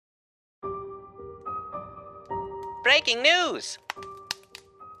breaking news!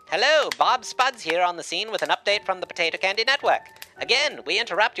 Hello, Bob Spuds here on the scene with an update from the Potato Candy Network. Again, we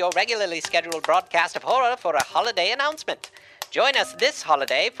interrupt your regularly scheduled broadcast of horror for a holiday announcement. Join us this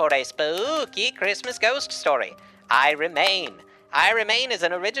holiday for a spooky Christmas ghost story, I Remain. I Remain is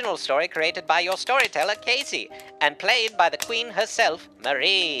an original story created by your storyteller, Casey, and played by the Queen herself,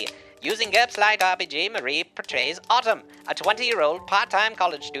 Marie. Using GURPS Light RPG, Marie portrays Autumn, a 20-year-old part-time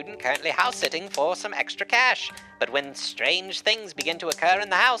college student currently house-sitting for some extra cash. But when strange things begin to occur in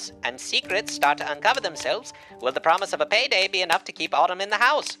the house, and secrets start to uncover themselves, will the promise of a payday be enough to keep Autumn in the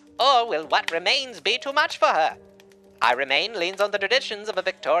house? Or will what remains be too much for her? I Remain leans on the traditions of a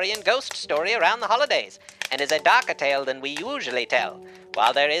Victorian ghost story around the holidays, and is a darker tale than we usually tell.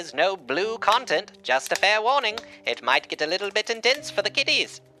 While there is no blue content, just a fair warning, it might get a little bit intense for the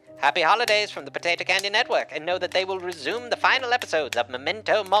kiddies. Happy holidays from the Potato Candy Network, and know that they will resume the final episodes of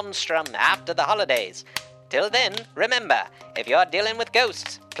Memento Monstrum after the holidays. Till then, remember, if you're dealing with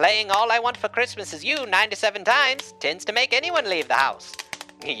ghosts, playing All I Want for Christmas Is You 97 times tends to make anyone leave the house.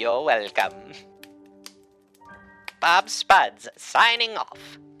 You're welcome. Bob Spuds, signing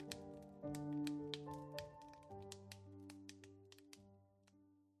off.